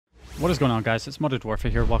What is going on, guys? It's Modded Warfare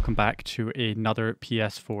here. Welcome back to another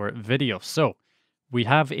PS4 video. So, we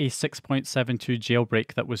have a 6.72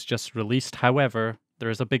 jailbreak that was just released. However, there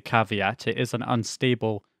is a big caveat. It is an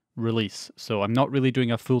unstable release. So, I'm not really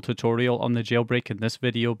doing a full tutorial on the jailbreak in this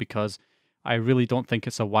video because I really don't think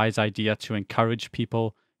it's a wise idea to encourage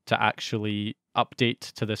people to actually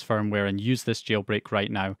update to this firmware and use this jailbreak right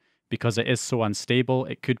now because it is so unstable.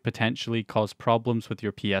 It could potentially cause problems with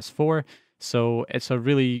your PS4. So it's a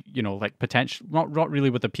really, like potential, not really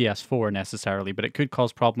with the PS4 necessarily, but it could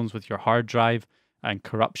cause problems with your hard drive and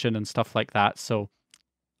corruption and stuff like that. So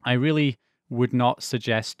I really would not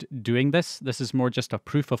suggest doing this. This is more just a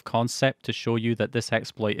proof of concept to show you that this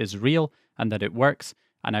exploit is real and that it works.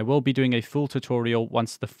 And I will be doing a full tutorial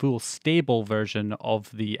once the full stable version of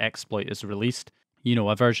the exploit is released.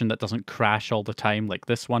 A version that doesn't crash all the time like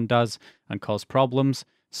this one does and cause problems.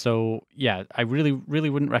 So yeah, I really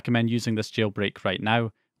wouldn't recommend using this jailbreak right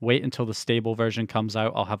now. Wait until the stable version comes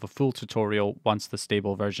out. I'll have a full tutorial once the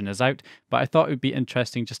stable version is out. But I thought it would be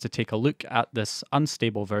interesting just to take a look at this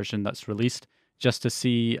unstable version that's released, just to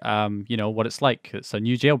see, what it's like. It's a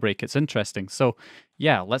new jailbreak. It's interesting. So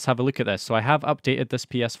yeah, let's have a look at this. So I have updated this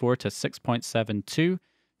PS4 to 6.72.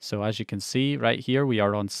 So as you can see right here, we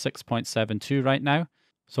are on 6.72 right now.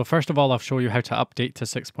 So first of all, I'll show you how to update to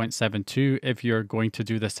 6.72 if you're going to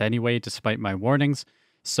do this anyway, despite my warnings.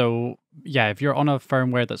 So yeah, if you're on a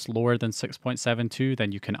firmware that's lower than 6.72,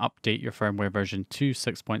 then you can update your firmware version to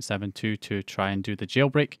 6.72 to try and do the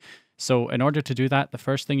jailbreak. So in order to do that, the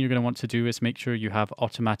first thing you're going to want to do is make sure you have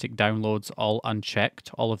automatic downloads all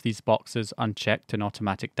unchecked, all of these boxes unchecked in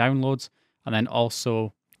automatic downloads. And then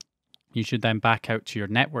also you should then back out to your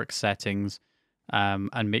network settings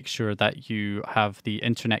and make sure that you have the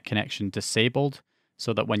internet connection disabled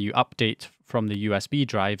so that when you update from the USB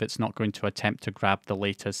drive, it's not going to attempt to grab the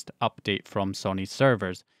latest update from Sony's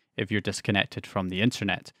servers if you're disconnected from the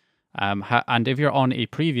internet. And if you're on a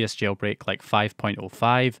previous jailbreak like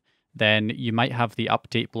 5.05, then you might have the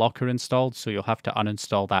update blocker installed, so you'll have to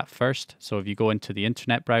uninstall that first. So if you go into the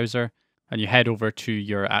internet browser and you head over to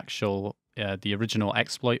your actual, the original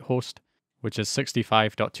exploit host, which is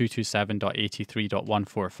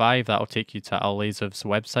 65.227.83.145. That'll take you to Alazov's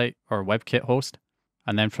website or WebKit host.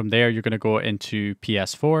 And then from there, you're going to go into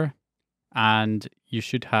PS4 and you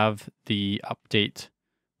should have the update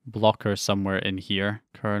blocker somewhere in here.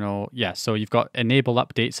 Kernel. Yeah, so you've got enable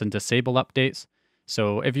updates and disable updates.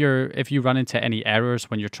 So if you run into any errors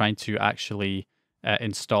when you're trying to actually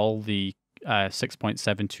install the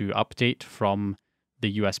 6.72 update from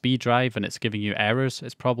the USB drive and it's giving you errors,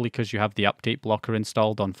 it's probably because you have the update blocker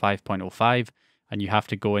installed on 5.05 and you have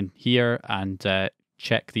to go in here and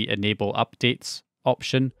check the enable updates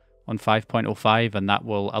option on 5.05 and that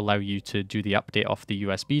will allow you to do the update off the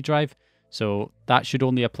USB drive. So that should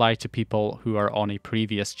only apply to people who are on a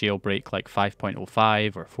previous jailbreak like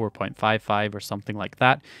 5.05 or 4.55 or something like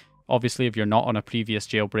that. Obviously, if you're not on a previous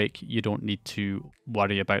jailbreak, you don't need to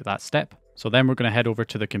worry about that step. So then we're going to head over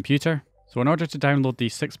to the computer. So in order to download the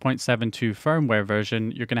 6.72 firmware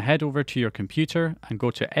version, you're going to head over to your computer and go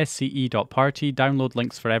to sce.party. Download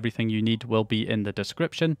links for everything you need will be in the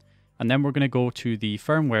description. And then we're going to go to the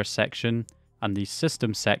firmware section and the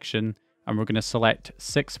system section, and we're going to select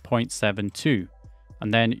 6.72.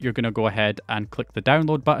 And then you're going to go ahead and click the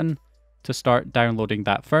download button to start downloading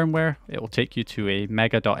that firmware. It will take you to a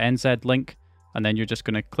mega.nz link, and then you're just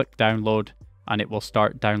going to click download, and it will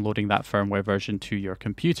start downloading that firmware version to your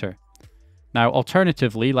computer. Now,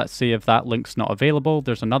 alternatively, let's say if that link's not available,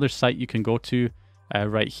 there's another site you can go to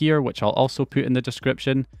right here, which I'll also put in the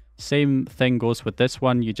description. Same thing goes with this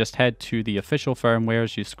one. You just head to the official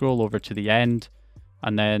firmwares, you scroll over to the end,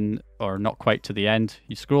 and then, or not quite to the end,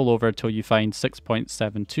 you scroll over until you find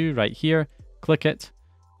 6.72 right here, click it,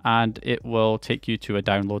 and it will take you to a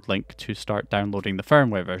download link to start downloading the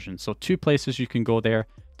firmware version. So 2 places you can go there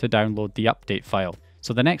to download the update file.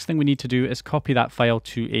 So the next thing we need to do is copy that file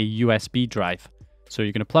to a USB drive. So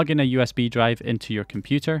you're going to plug in a USB drive into your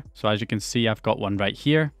computer. So as you can see, I've got one right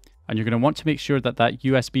here. And you're going to want to make sure that that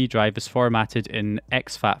USB drive is formatted in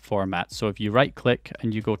exFAT format. So if you right click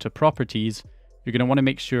and you go to properties, you're going to want to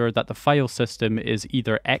make sure that the file system is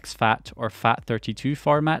either exFAT or FAT32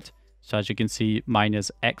 format. So as you can see, mine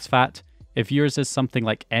is exFAT. If yours is something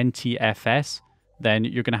like NTFS, then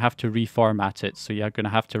you're going to have to reformat it. So you're going to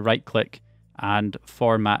have to right click and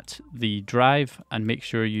format the drive and make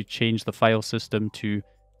sure you change the file system to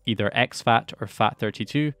either exFAT or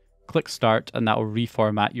FAT32. Click start and that will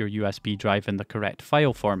reformat your USB drive in the correct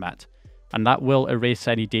file format. And that will erase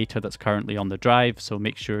any data that's currently on the drive, so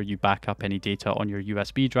make sure you back up any data on your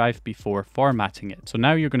USB drive before formatting it. So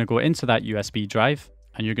now you're going to go into that USB drive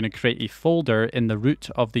and you're going to create a folder in the root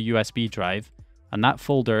of the USB drive, and that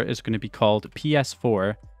folder is going to be called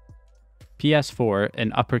PS4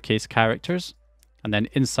 in uppercase characters. And then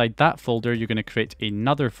inside that folder, you're going to create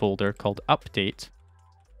another folder called update,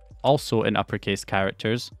 also in uppercase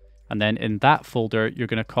characters. And then in that folder, you're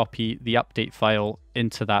going to copy the update file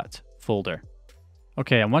into that folder.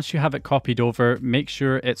 Okay, and once you have it copied over, make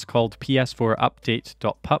sure it's called PS4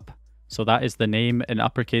 update.pup. So that is the name in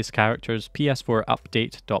uppercase characters, PS4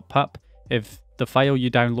 update.pup. If the file you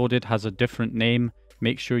downloaded has a different name,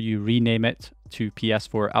 make sure you rename it to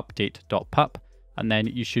PS4 update.pup, and then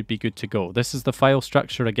you should be good to go. This is the file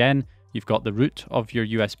structure again. You've got the root of your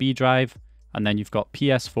USB drive, and then you've got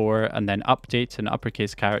PS4 and then update in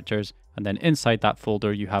uppercase characters, and then inside that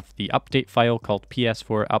folder you have the update file called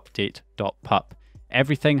PS4 update.pup.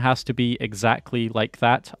 Everything has to be exactly like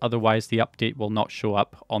that, otherwise the update will not show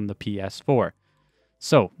up on the PS4.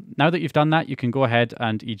 So now that you've done that, you can go ahead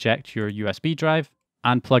and eject your USB drive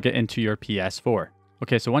and plug it into your PS4.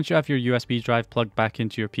 Okay, so once you have your USB drive plugged back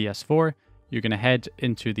into your PS4, you're going to head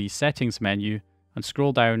into the settings menu and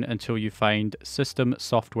scroll down until you find System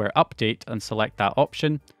Software Update and select that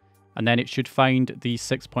option. And then it should find the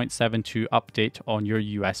 6.72 update on your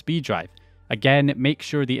USB drive. Again, make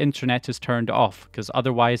sure the internet is turned off, because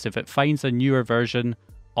otherwise if it finds a newer version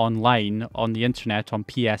online on the internet on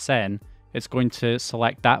PSN, it's going to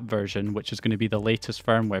select that version, which is going to be the latest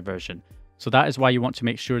firmware version. So that is why you want to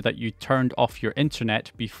make sure that you turned off your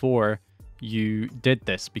internet before you did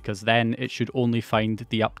this, because then it should only find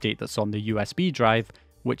the update that's on the USB drive,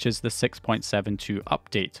 which is the 6.72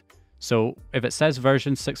 update. So if it says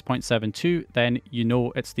version 6.72, then you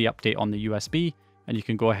know it's the update on the USB, and you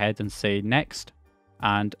can go ahead and say next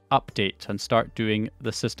and update and start doing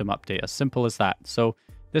the system update. As simple as that. So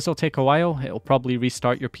this will take a while. It'll probably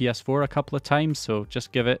restart your PS4 a couple of times, so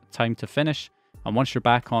just give it time to finish. And once you're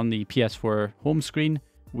back on the PS4 home screen,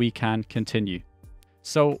 we can continue.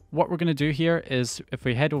 So what we're going to do here is if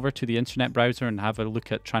we head over to the internet browser and have a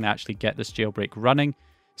look at trying to actually get this jailbreak running.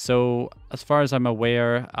 So as far as I'm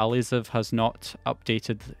aware, Alizev has not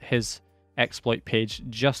updated his exploit page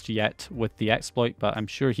just yet with the exploit, but I'm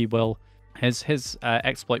sure he will. His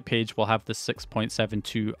exploit page will have the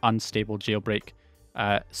 6.72 unstable jailbreak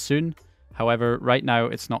soon. However, right now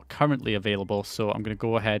it's not currently available, so I'm going to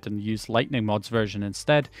go ahead and use Lightning Mod's version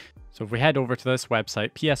instead. So if we head over to this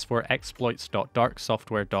website,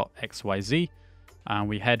 ps4exploits.darksoftware.xyz, and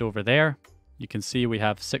we head over there, you can see we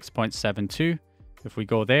have 6.72. If we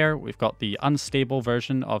go there, we've got the unstable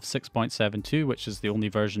version of 6.72, which is the only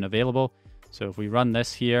version available. So if we run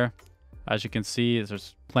this here, as you can see,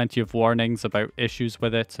 there's plenty of warnings about issues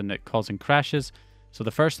with it and it causing crashes. So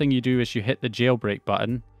the first thing you do is you hit the jailbreak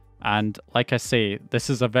button. And like I say, this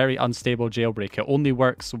is a very unstable jailbreak. It only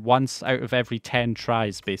works once out of every 10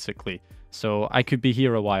 tries, basically. So I could be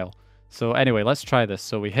here a while. So anyway, let's try this.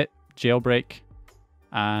 So we hit jailbreak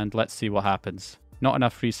and let's see what happens. Not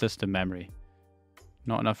enough free system memory.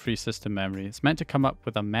 Not enough free system memory. It's meant to come up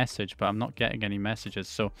with a message, but I'm not getting any messages.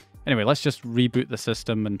 So anyway, let's just reboot the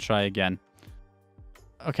system and try again.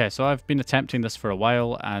 Okay, so I've been attempting this for a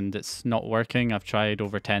while and it's not working. I've tried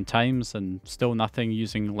over 10 times and still nothing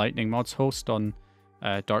using Lightning Mod's host on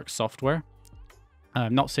Dark Software.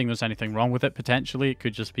 I'm not saying there's anything wrong with it potentially. It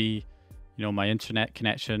could just be, you know, my internet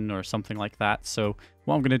connection or something like that. So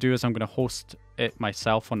what I'm going to do is I'm going to host it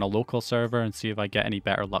myself on a local server and see if I get any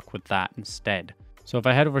better luck with that instead. So if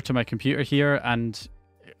I head over to my computer here, and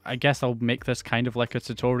I guess I'll make this kind of like a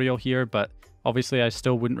tutorial here, but obviously I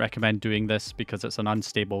still wouldn't recommend doing this because it's an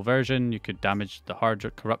unstable version. You could damage the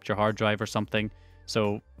corrupt your hard drive or something.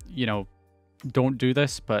 So, you know, don't do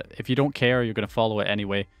this, but if you don't care, you're going to follow it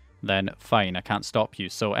anyway, then fine, I can't stop you.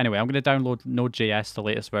 So anyway, I'm going to download Node.js, the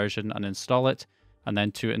latest version, and install it. And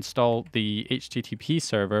then to install the HTTP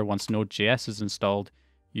server, once Node.js is installed,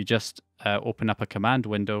 you just open up a command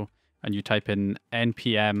window and you type in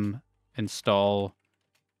npm install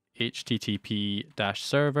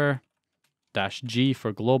http-server-g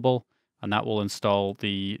for global, and that will install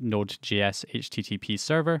the Node.js HTTP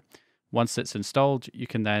server. Once it's installed, you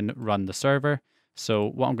can then run the server. So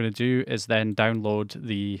what I'm going to do is then download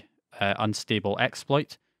the unstable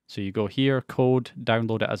exploit. So you go here, code,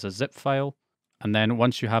 download it as a zip file. And then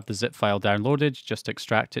once you have the zip file downloaded, just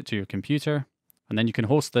extract it to your computer. And then you can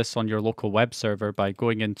host this on your local web server by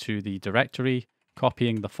going into the directory,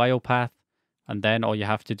 copying the file path, and then all you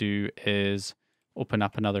have to do is open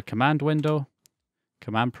up another command window,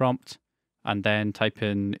 command prompt, and then type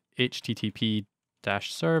in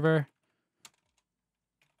http-server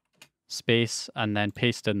space, and then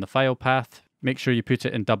paste in the file path. Make sure you put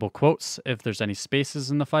it in double quotes if there's any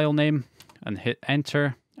spaces in the file name. and hit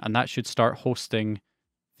enter, and that should start hosting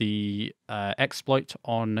the exploit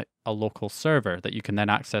on a local server that you can then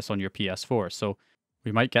access on your PS4. So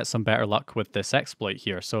we might get some better luck with this exploit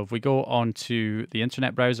here. So if we go on to the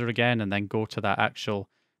internet browser again and then go to that actual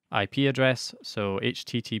IP address, so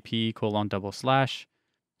http://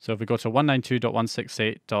 so if we go to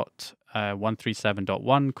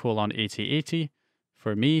 192.168.137.1:8080,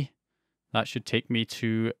 for me, that should take me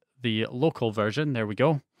to the local version. There we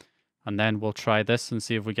go. And then we'll try this and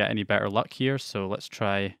see if we get any better luck here. So let's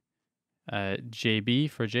try JB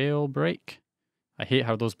for jailbreak. I hate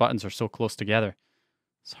how those buttons are so close together.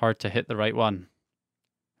 It's hard to hit the right one.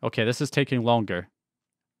 Okay, this is taking longer.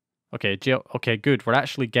 Okay, okay, good. We're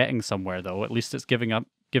actually getting somewhere though. At least it's giving me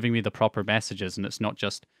the proper messages and it's not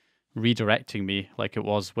just redirecting me like it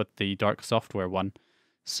was with the dark software one.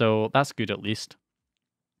 So that's good at least.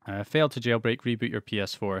 Failed to jailbreak, reboot your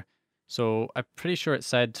PS4. So I'm pretty sure it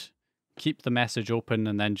said keep the message open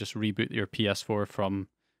and then just reboot your PS4 from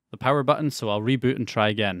the power button. So I'll reboot and try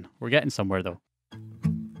again. We're getting somewhere though.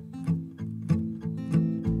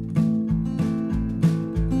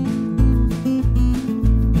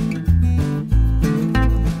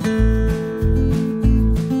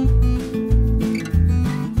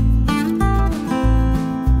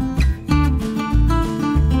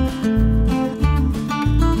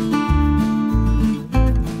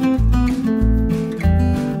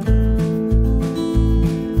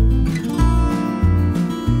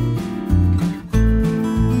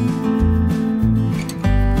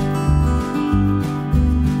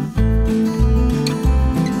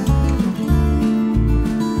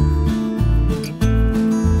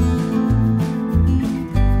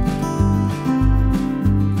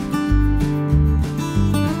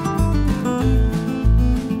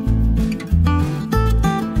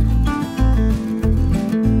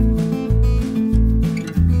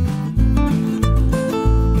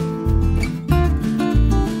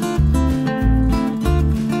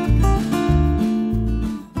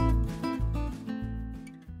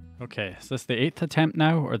 Okay, is this the 8th attempt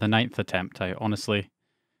now or the 9th attempt?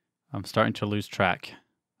 I'm starting to lose track.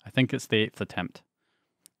 I think it's the 8th attempt.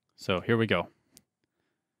 So here we go.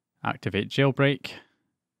 Activate jailbreak.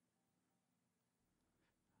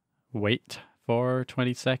 Wait for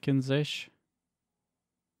 20 seconds-ish.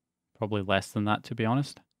 Probably less than that, to be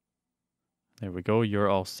honest. There we go, you're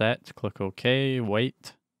all set. Click OK,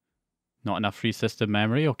 wait. Not enough free system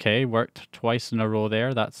memory. Okay, worked twice in a row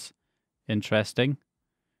there. That's interesting.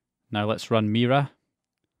 Now let's run Mira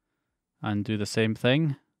and do the same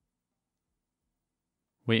thing.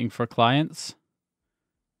 Waiting for clients.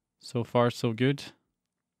 So far, so good.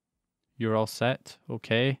 You're all set.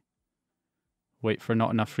 Okay. Wait for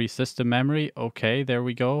not enough free system memory. Okay, there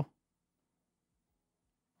we go.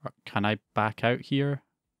 Can I back out here?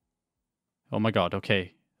 Oh my god,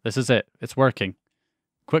 okay. This is it. It's working.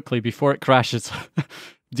 Quickly, before it crashes.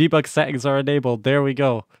 Debug settings are enabled. There we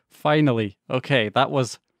go. Finally. Okay, that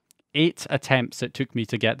was 8 attempts it took me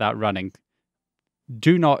to get that running.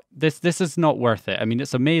 This is not worth it. I mean,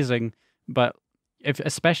 it's amazing, but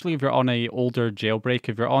especially if you're on a older jailbreak,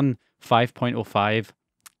 if you're on 5.05,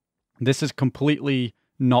 this is completely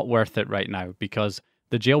not worth it right now because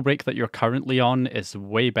the jailbreak that you're currently on is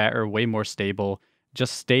way better, way more stable.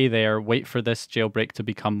 Just stay there, wait for this jailbreak to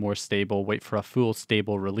become more stable, wait for a full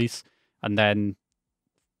stable release, and then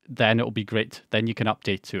it'll be great. Then you can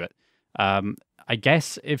update to it. I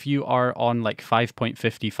guess if you are on like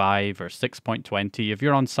 5.55 or 6.20, if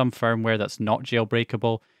you're on some firmware that's not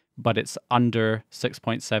jailbreakable, but it's under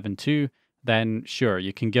 6.72, then sure,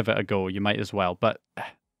 you can give it a go. You might as well. But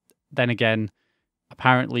then again,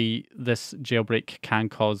 apparently this jailbreak can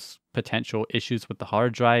cause potential issues with the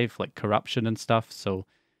hard drive, like corruption and stuff. So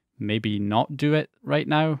maybe not do it right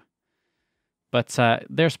now. But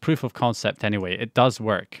there's proof of concept anyway. It does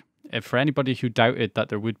work. If for anybody who doubted that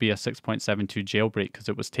there would be a 6.72 jailbreak because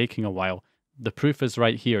it was taking a while, the proof is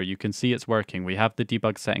right here. You can see it's working. We have the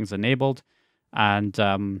debug settings enabled. And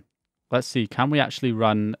let's see, can we actually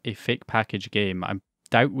run a fake package game? I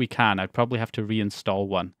doubt we can. I'd probably have to reinstall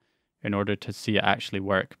one in order to see it actually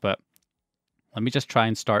work. But let me just try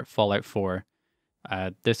and start Fallout 4.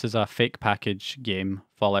 This is a fake package game,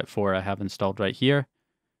 Fallout 4 I have installed right here.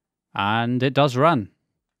 And it does run.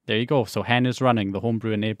 There you go. So Hen is running. The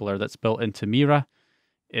homebrew enabler that's built into Mira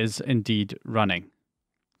is indeed running.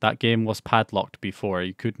 That game was padlocked before.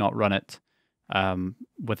 You could not run it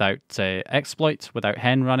without exploit, without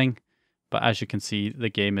Hen running. But as you can see, the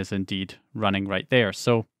game is indeed running right there.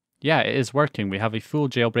 So yeah, it is working. We have a full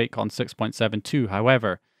jailbreak on 6.72.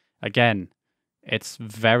 However, again, it's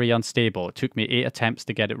very unstable. It took me 8 attempts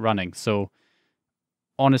to get it running. So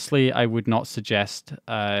honestly, I would not suggest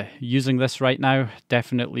using this right now.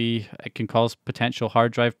 Definitely, it can cause potential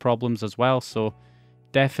hard drive problems as well. So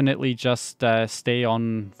definitely just stay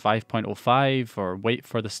on 5.05 or wait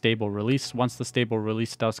for the stable release. Once the stable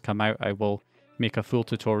release does come out, I will make a full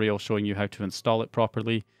tutorial showing you how to install it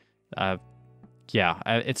properly.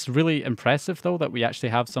 It's really impressive though that we actually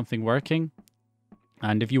have something working.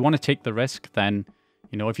 And if you want to take the risk, then,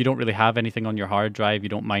 you know, if you don't really have anything on your hard drive, you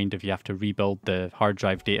don't mind if you have to rebuild the hard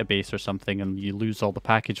drive database or something and you lose all the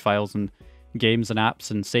package files and games and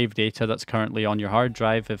apps and save data that's currently on your hard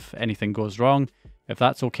drive if anything goes wrong. If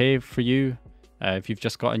that's okay for you, if you've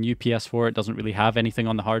just got a new PS4, it doesn't really have anything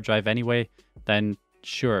on the hard drive anyway, then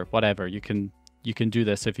sure, whatever, you can do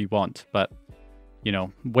this if you want. But, you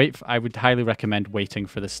know, I would highly recommend waiting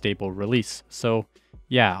for the stable release. So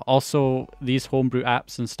yeah, also these homebrew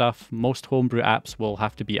apps and stuff, most homebrew apps will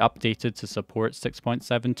have to be updated to support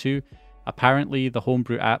 6.72. Apparently the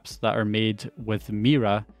homebrew apps that are made with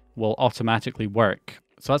Mira will automatically work.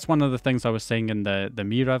 So that's one of the things I was saying in the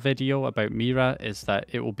Mira video about Mira, is that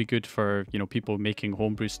it will be good for, you know, people making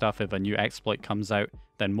homebrew stuff. If a new exploit comes out,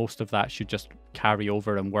 then most of that should just carry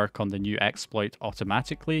over and work on the new exploit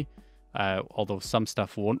automatically. Although some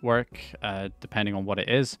stuff won't work, depending on what it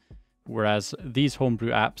is. Whereas these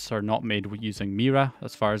homebrew apps are not made using Mira,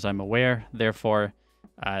 as far as I'm aware. Therefore,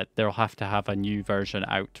 they'll have to have a new version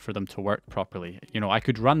out for them to work properly. You know, I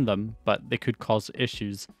could run them, but they could cause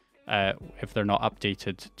issues if they're not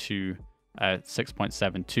updated to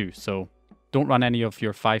 6.72. So don't run any of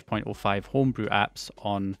your 5.05 homebrew apps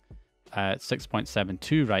on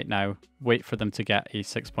 6.72 right now. Wait for them to get a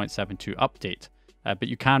 6.72 update. But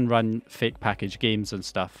you can run fake package games and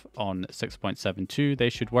stuff on 6.72. They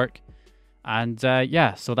should work. And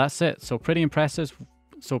yeah, so that's it. So pretty impressive.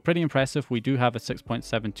 We do have a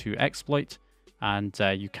 6.72 exploit. And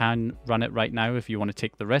you can run it right now if you want to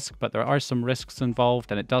take the risk, but there are some risks involved,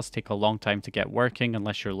 and it does take a long time to get working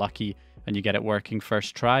unless you're lucky and you get it working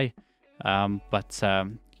first try. Other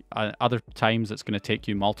times it's going to take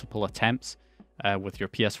you multiple attempts with your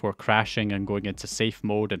PS4 crashing and going into safe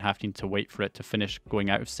mode and having to wait for it to finish going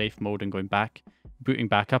out of safe mode and going back, booting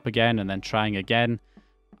back up again and then trying again.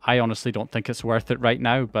 I honestly don't think it's worth it right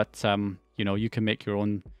now, but you know, you can make your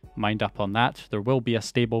own mind up on that. There will be a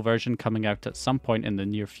stable version coming out at some point in the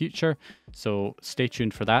near future, so stay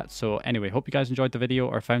tuned for that. So anyway, hope you guys enjoyed the video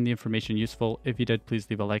or found the information useful. If you did, please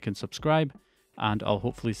leave a like and subscribe, and I'll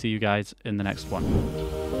hopefully see you guys in the next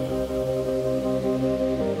one.